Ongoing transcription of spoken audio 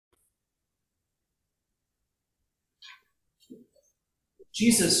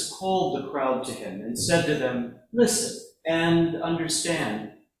Jesus called the crowd to him and said to them, "Listen and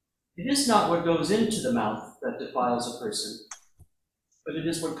understand. It is not what goes into the mouth that defiles a person, but it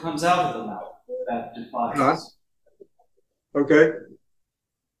is what comes out of the mouth that defiles." Okay.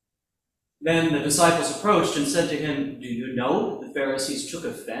 Then the disciples approached and said to him, "Do you know that the Pharisees took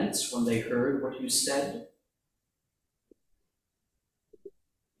offense when they heard what you said?"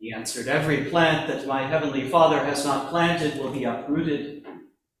 He answered, "Every plant that my heavenly Father has not planted will be uprooted.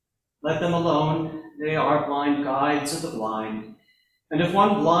 Let them alone. They are blind guides of the blind. And if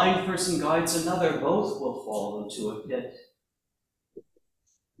one blind person guides another, both will fall into a pit."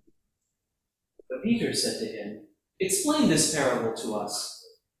 But Peter said to him, "Explain this parable to us."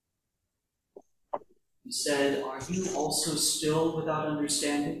 He said, "Are you also still without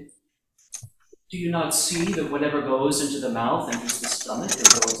understanding? Do you not see that whatever goes into the mouth enters the stomach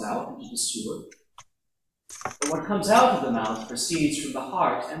and goes out into the sewer? But what comes out of the mouth proceeds from the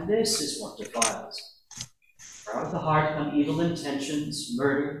heart, and this is what defiles. For out of the heart come evil intentions,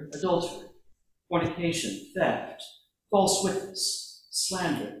 murder, adultery, fornication, theft, false witness,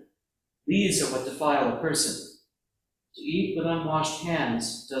 slander. These are what defile a person. To eat with unwashed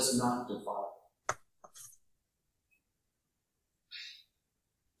hands does not defile."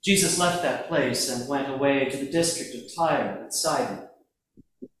 Jesus left that place and went away to the district of Tyre and Sidon.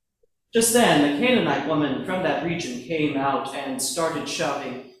 Just then, a Canaanite woman from that region came out and started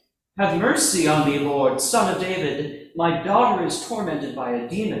shouting, "Have mercy on me, Lord, Son of David. My daughter is tormented by a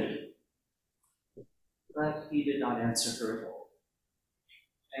demon." But he did not answer her at all.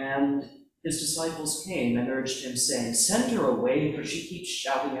 And his disciples came and urged him, saying, "Send her away, for she keeps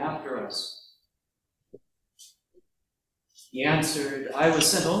shouting after us." He answered, "I was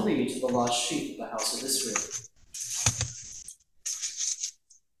sent only to the lost sheep of the house of Israel."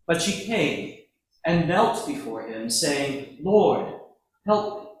 But she came and knelt before him, saying, "Lord,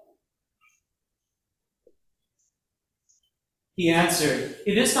 help me." He answered,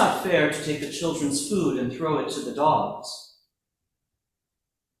 "It is not fair to take the children's food and throw it to the dogs."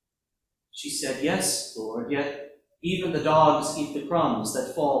 She said, "Yes, Lord, yet even the dogs eat the crumbs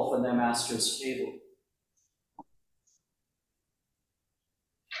that fall from their master's table."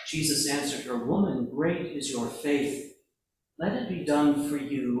 Jesus answered her, "Woman, great is your faith. Let it be done for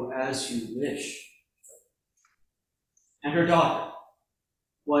you as you wish." And her daughter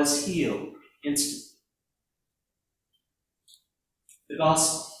was healed instantly. The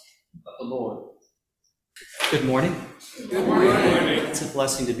Gospel of the Lord. Good morning. Good morning. It's a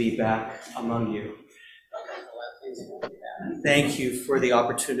blessing to be back among you. Thank you for the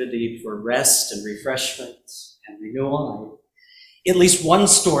opportunity for rest and refreshment and renewal. At least one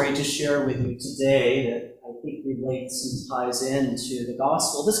story to share with you today that I think relates and ties into the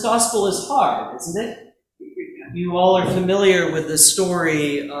gospel. This gospel is hard, isn't it? You all are familiar with the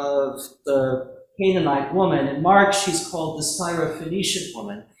story of the Canaanite woman. In Mark, she's called the Syrophoenician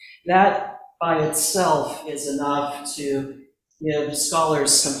woman. That by itself is enough to give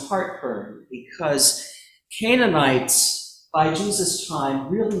scholars some heartburn, because Canaanites by Jesus' time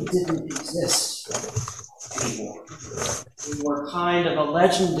really didn't exist anymore. They were kind of a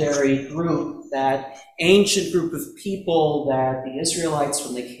legendary group, that ancient group of people that the Israelites,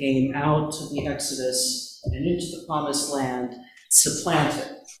 when they came out of the Exodus and into the Promised Land,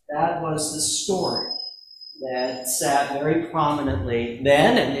 supplanted. That was the story that sat very prominently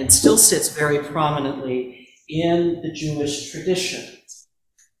then, and it still sits very prominently in the Jewish tradition.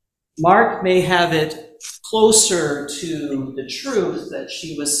 Mark may have it closer to the truth that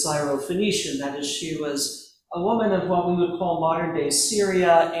she was Syrophoenician, that is, she was a woman of what we would call modern-day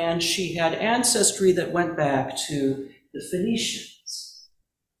Syria, and she had ancestry that went back to the Phoenicians.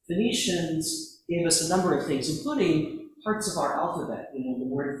 Phoenicians gave us a number of things, including parts of our alphabet. You know,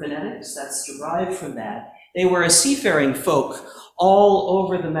 the word phonetics, that's derived from that. They were a seafaring folk all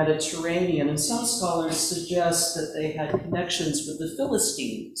over the Mediterranean, and some scholars suggest that they had connections with the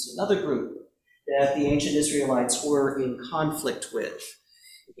Philistines, another group that the ancient Israelites were in conflict with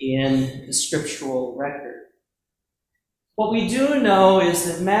in the scriptural record. What we do know is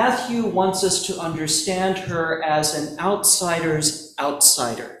that Matthew wants us to understand her as an outsider's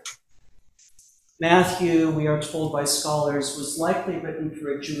outsider. Matthew, we are told by scholars, was likely written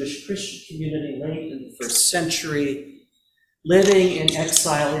for a Jewish Christian community late in the first century, living in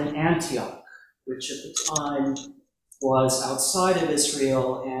exile in Antioch, which at the time was outside of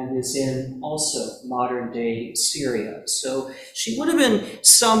Israel and is in also modern-day Syria. So she would have been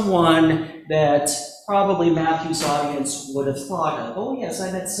someone that probably Matthew's audience would have thought of. Oh yes,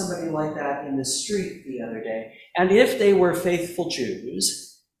 I met somebody like that in the street the other day. And if they were faithful Jews,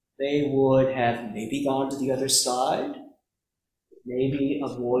 they would have maybe gone to the other side, maybe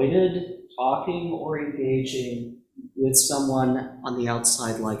avoided talking or engaging with someone on the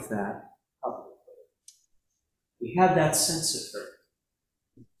outside like that publicly. We have that sense of her.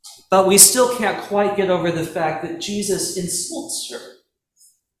 But we still can't quite get over the fact that Jesus insults her.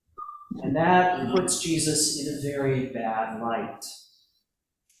 And that puts Jesus in a very bad light.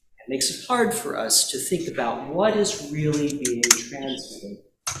 It makes it hard for us to think about what is really being transmitted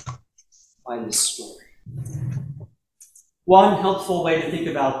by this story. One helpful way to think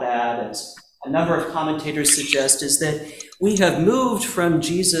about that, as a number of commentators suggest, is that we have moved from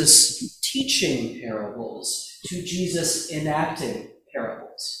Jesus teaching parables to Jesus enacting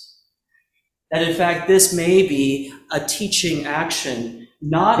parables. That in fact this may be a teaching action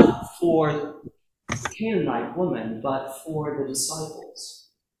not for the Canaanite woman, but for the disciples.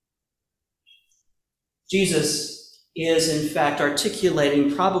 Jesus is in fact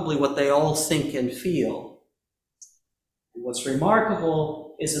articulating probably what they all think and feel. And what's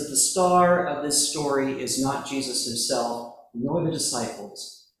remarkable is that the star of this story is not Jesus himself, nor the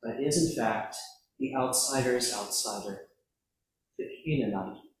disciples, but is in fact the outsider's outsider, the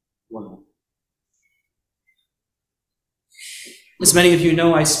Canaanite woman. As many of you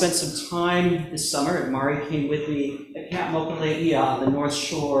know, I spent some time this summer, and Mari came with me, at Camp Mokuleia on the north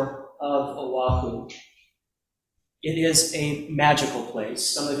shore of Oahu. It is a magical place.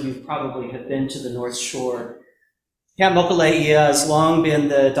 Some of you probably have been to the north shore. Camp Mokuleia has long been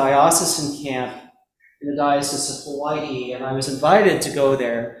the diocesan camp in the Diocese of Hawaii, and I was invited to go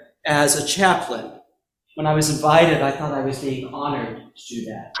there as a chaplain. When I was invited, I thought I was being honored to do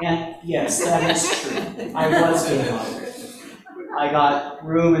that. And yes, that is true. I was being honored. I got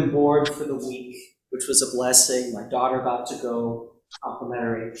room and board for the week, which was a blessing. My daughter got to go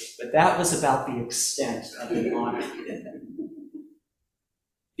complimentary, but that was about the extent of the honor.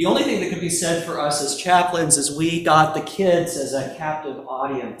 The only thing that could be said for us as chaplains is we got the kids as a captive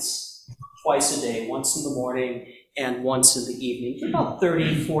audience twice a day, once in the morning and once in the evening, for about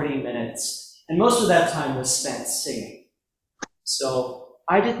 30, 40 minutes. And most of that time was spent singing. So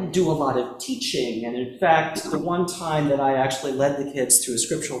I didn't do a lot of teaching, and in fact, the one time that I actually led the kids through a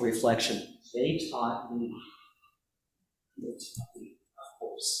scriptural reflection, they taught me. Of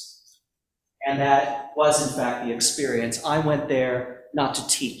course. And that was, in fact, the experience. I went there not to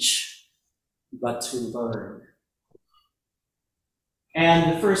teach, but to learn.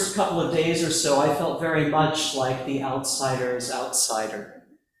 And the first couple of days or so, I felt very much like the outsider's outsider,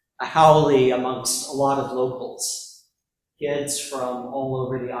 a haole amongst a lot of locals. Kids from all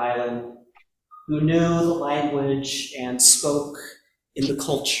over the island who knew the language and spoke in the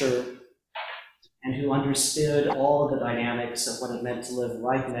culture and who understood all of the dynamics of what it meant to live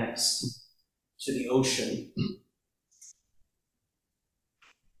right next to the ocean.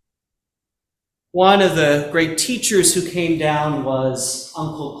 One of the great teachers who came down was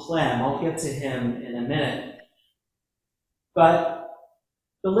Uncle Clem. I'll get to him in a minute. But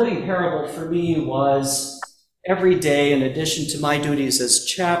the living parable for me was every day, in addition to my duties as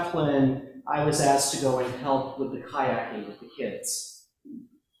chaplain, I was asked to go and help with the kayaking with the kids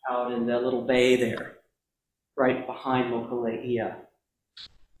out in the little bay there, right behind Mokuleia.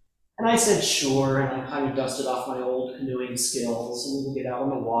 And I said sure, and I kind of dusted off my old canoeing skills, and we would get out on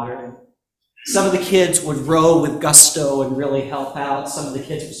the water. Some of the kids would row with gusto and really help out. Some of the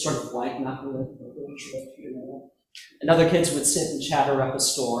kids would sort of white-knuckle it, and other kids would sit and chatter up a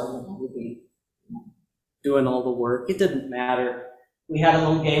storm, and we'd be doing all the work. It didn't matter. We had a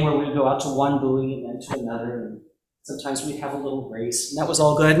little game where we'd go out to one buoy and then to another, and sometimes we'd have a little race, and that was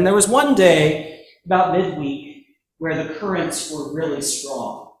all good. And there was one day, about midweek, where the currents were really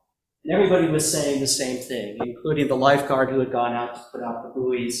strong. And everybody was saying the same thing, including the lifeguard who had gone out to put out the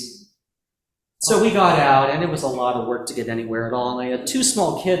buoys. So we got out, and it was a lot of work to get anywhere at all. And I had two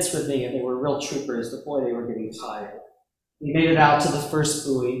small kids with me, and they were real troopers, but boy, they were getting tired. We made it out to the first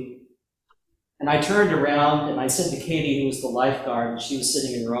buoy, and I turned around, and I said to Katie, who was the lifeguard, and she was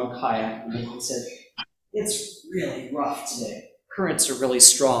sitting in her own kayak, and I said, "It's really rough today. Currents are really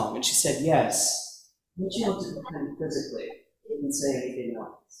strong." And she said, "Yes." And she looked at me kind of quizzically. Didn't say anything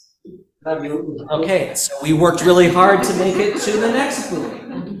else. Okay, so we worked really hard to make it to the next buoy.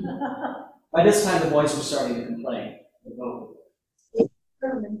 By this time, the boys were starting to complain. And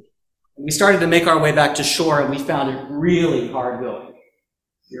we started to make our way back to shore, and we found it really hard going.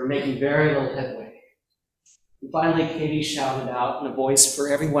 We were making very little headway. And finally, Katie shouted out in a voice for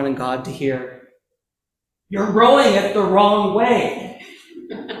everyone in God to hear, "You're rowing it the wrong way."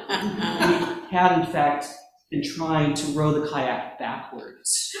 We had, in fact, been trying to row the kayak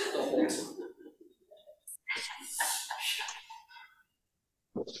backwards the whole time.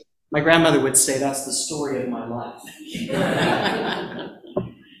 My grandmother would say that's the story of my life.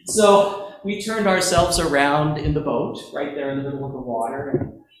 So we turned ourselves around in the boat, right there in the middle of the water,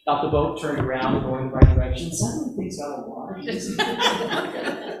 and got the boat turned around and going the right direction. Suddenly things got a lot easier.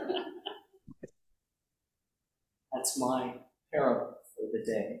 That's my parable for the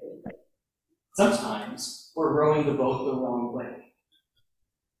day. Sometimes we're rowing the boat the wrong way.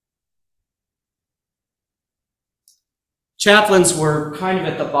 Chaplains were kind of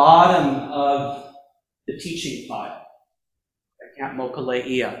at the bottom of the teaching pile at Camp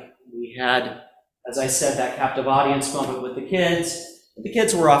Mokuleia. We had, as I said, that captive audience moment with the kids. The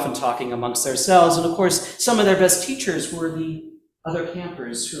kids were often talking amongst themselves, and of course, some of their best teachers were the other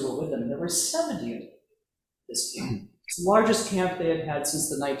campers who were with them. There were 70 of this camp. It's the largest camp they had had since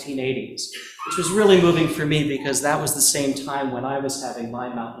the 1980s, which was really moving for me because that was the same time when I was having my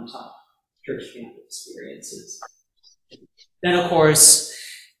mountaintop church camp experiences. Then, of course,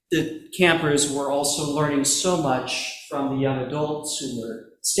 the campers were also learning so much from the young adults who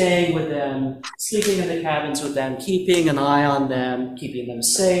were staying with them, sleeping in the cabins with them, keeping an eye on them, keeping them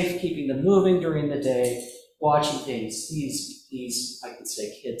safe, keeping them moving during the day, watching things. These I can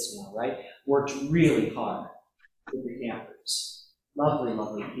say kids now, right? Worked really hard with the campers. Lovely,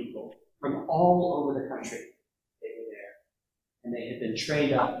 lovely people from all over the country. They were there. And they had been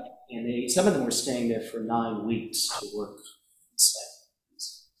trained up, and some of them were staying there for 9 weeks to work.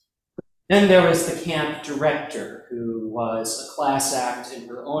 Then there was the camp director, who was a class act in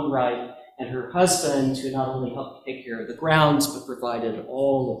her own right, and her husband, who not only helped take care of the grounds, but provided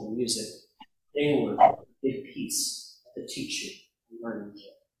all of the music. They were a big piece of the teaching and learning.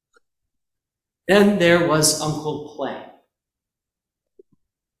 Then there was Uncle Clem.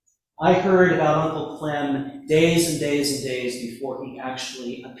 I heard about Uncle Clem days and days and days before he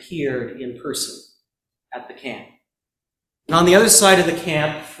actually appeared in person at the camp. And on the other side of the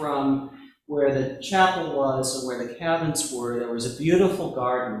camp, from where the chapel was and where the cabins were, there was a beautiful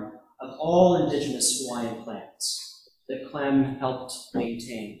garden of all indigenous Hawaiian plants that Clem helped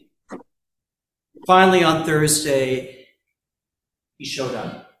maintain. Finally, on Thursday, he showed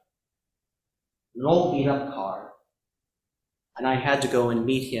up. An old beat-up car, and I had to go and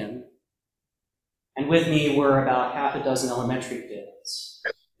meet him. And with me were about half a dozen elementary kids.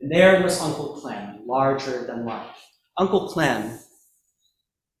 And there was Uncle Clem, larger than life. Uncle Clem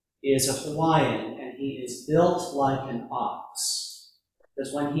is a Hawaiian, and he is built like an ox.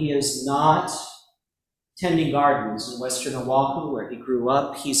 Because when he is not tending gardens in western Oahu, where he grew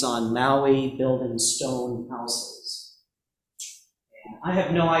up, he's on Maui building stone houses. And I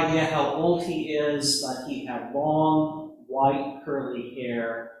have no idea how old he is, but he had long, white, curly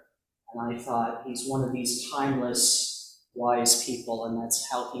hair, and I thought he's one of these timeless, wise people, and that's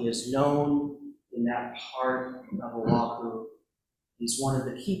how he is known in that part of Oahu. He's one of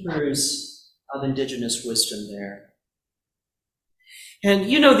the keepers of indigenous wisdom there. And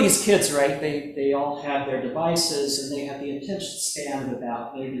you know these kids, right? They all have their devices, and they have the attention span of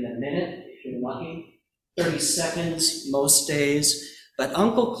about maybe a minute, if you're lucky, 30 seconds most days. But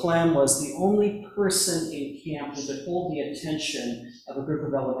Uncle Clem was the only person in camp who could hold the attention of a group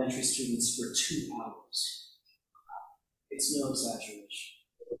of elementary students for 2 hours. It's no exaggeration.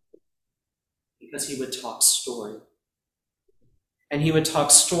 Because he would talk story. And he would talk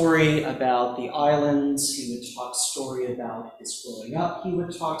story about the islands, he would talk story about his growing up, he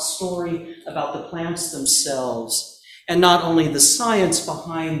would talk story about the plants themselves, and not only the science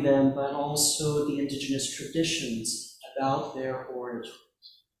behind them, but also the indigenous traditions about their origins.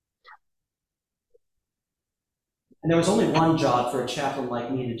 And there was only one job for a chaplain like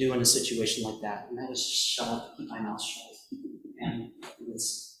me to do in a situation like that, and that was just shut up, keep my mouth shut, and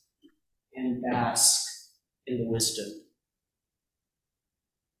listen, and bask in the wisdom.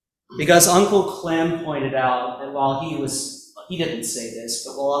 Because Uncle Clem pointed out that while he didn't say this,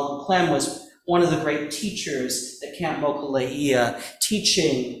 but while Uncle Clem was one of the great teachers at Camp Mokuleia,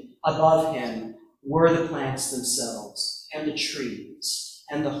 teaching above him were the plants themselves, and the trees,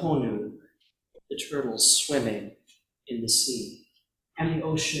 and the honu, the turtles swimming in the sea, and the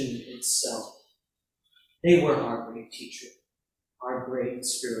ocean itself. They were our great teacher, our great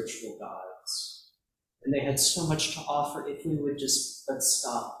spiritual guides. And they had so much to offer if we would just but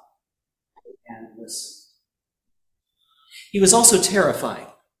stop and listen. He was also terrifying.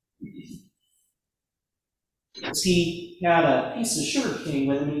 Because he had a piece of sugarcane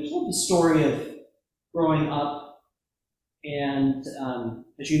with him, and he told the story of growing up, and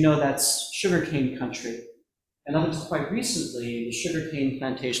as you know, that's sugarcane country. And up until quite recently, the sugarcane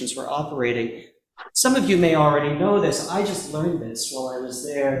plantations were operating. Some of you may already know this. I just learned this while I was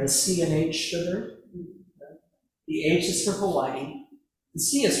there. The C and H sugar. The H is for Hawaii, The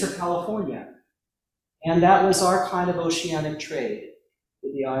sea is for California. And that was our kind of oceanic trade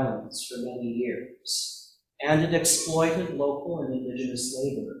with the islands for many years. And it exploited local and indigenous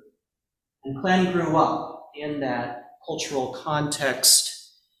labor. And Clem grew up in that cultural context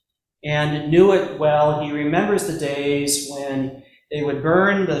and knew it well. He remembers the days when they would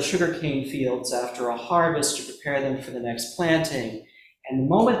burn the sugarcane fields after a harvest to prepare them for the next planting. And the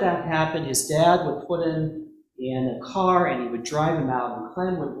moment that happened, his dad would put him in a car and he would drive him out, and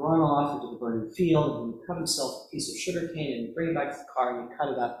Clem would run off into the burning field and he would cut himself a piece of sugarcane and he'd bring it back to the car and he'd cut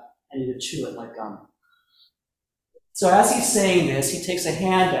it up and he would chew it like gum. So as he's saying this, he takes a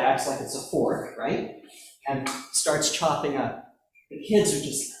hand axe like it's a fork, right? And starts chopping up. The kids are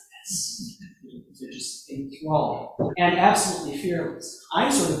just like this. They're just enthralled and absolutely fearless.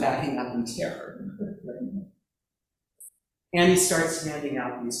 I'm sort of backing up in terror. And he starts handing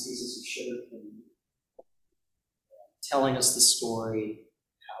out these pieces of sugarcane, telling us the story,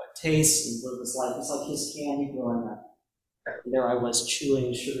 how it tastes, and what it was like. It's like his candy growing up. And there I was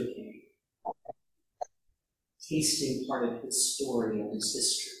chewing sugarcane, tasting part of his story and his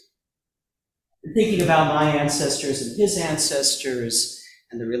history. And thinking about my ancestors and his ancestors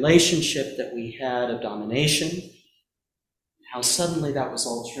and the relationship that we had of domination, and how suddenly that was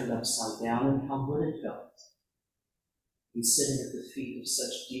all turned upside down and how good it felt. And sitting at the feet of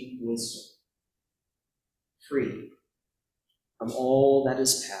such deep wisdom, free from all that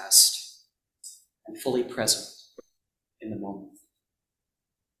is past and fully present in the moment.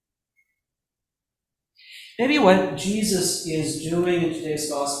 Maybe what Jesus is doing in today's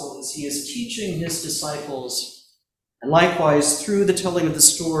gospel is he is teaching his disciples, and likewise through the telling of the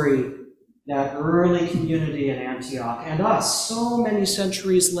story, that early community in Antioch and us so many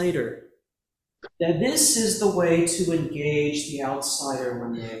centuries later, that this is the way to engage the outsider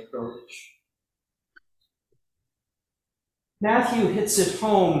when they approach. Matthew hits it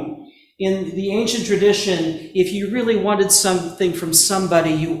home. In the ancient tradition, if you really wanted something from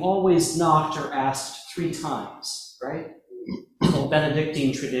somebody, you always knocked or asked 3 times, right? The old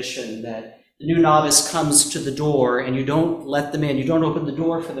Benedictine tradition that the new novice comes to the door and you don't let them in. You don't open the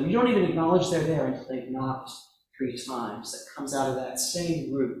door for them. You don't even acknowledge they're there until they've knocked 3 times. That comes out of that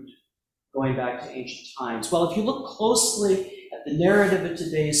same root, going back to ancient times. Well, if you look closely at the narrative of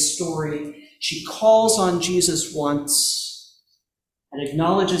today's story, she calls on Jesus once and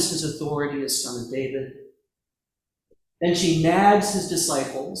acknowledges his authority as Son of David. Then she nags his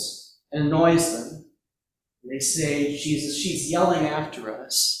disciples and annoys them. They say, Jesus, she's yelling after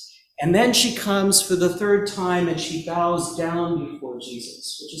us. And then she comes for the 3rd time and she bows down before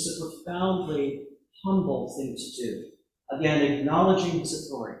Jesus, which is a profoundly humble thing to do. Again, acknowledging his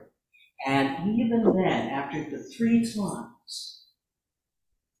authority. And even then, after the 3 times,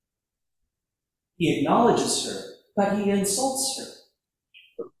 he acknowledges her, but he insults her.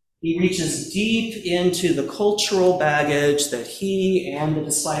 He reaches deep into the cultural baggage that he and the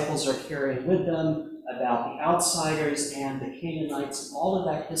disciples are carrying with them about the outsiders and the Canaanites and all of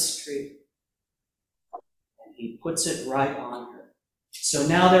that history. And he puts it right on her. So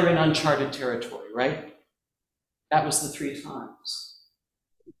now they're in uncharted territory, right? That was the 3 times.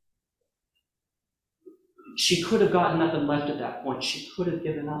 She could have gotten up and left at that point. She could have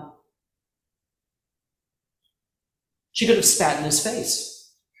given up. She could have spat in his face.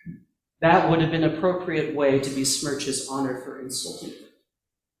 That would have been an appropriate way to besmirch his honor for insulting him.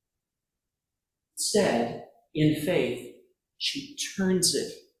 Instead, in faith, she turns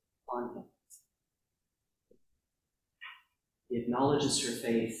it on him. He acknowledges her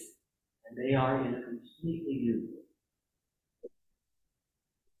faith, and they are in a completely new world.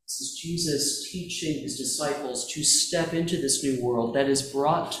 This is Jesus teaching his disciples to step into this new world that is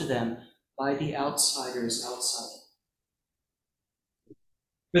brought to them by the outsiders outside.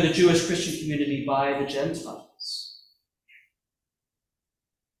 For the Jewish Christian community, by the Gentiles.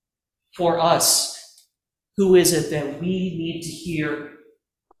 For us, who is it that we need to hear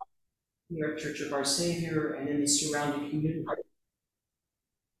here at Church of Our Savior and in the surrounding community?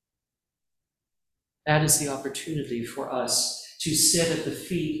 That is the opportunity for us to sit at the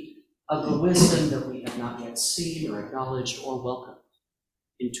feet of the wisdom that we have not yet seen or acknowledged or welcomed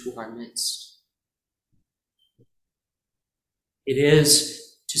into our midst. It is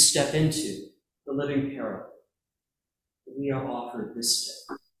to step into the living peril that we are offered this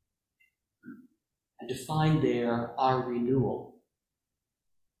day and to find there our renewal,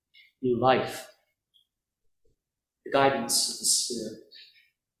 new life, the guidance of the Spirit,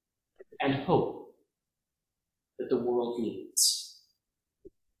 and hope that the world needs.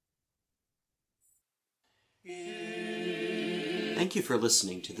 Thank you for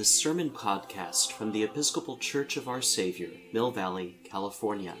listening to this sermon podcast from the Episcopal Church of Our Savior, Mill Valley,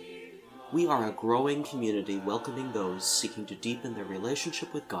 California. We are a growing community welcoming those seeking to deepen their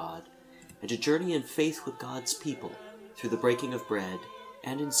relationship with God and to journey in faith with God's people through the breaking of bread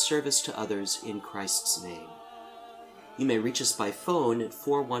and in service to others in Christ's name. You may reach us by phone at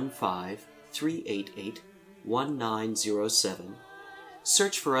 415-388-1907,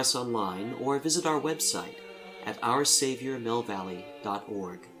 search for us online, or visit our website at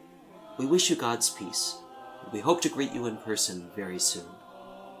oursaviormillvalley.org. We wish you God's peace, and we hope to greet you in person very soon.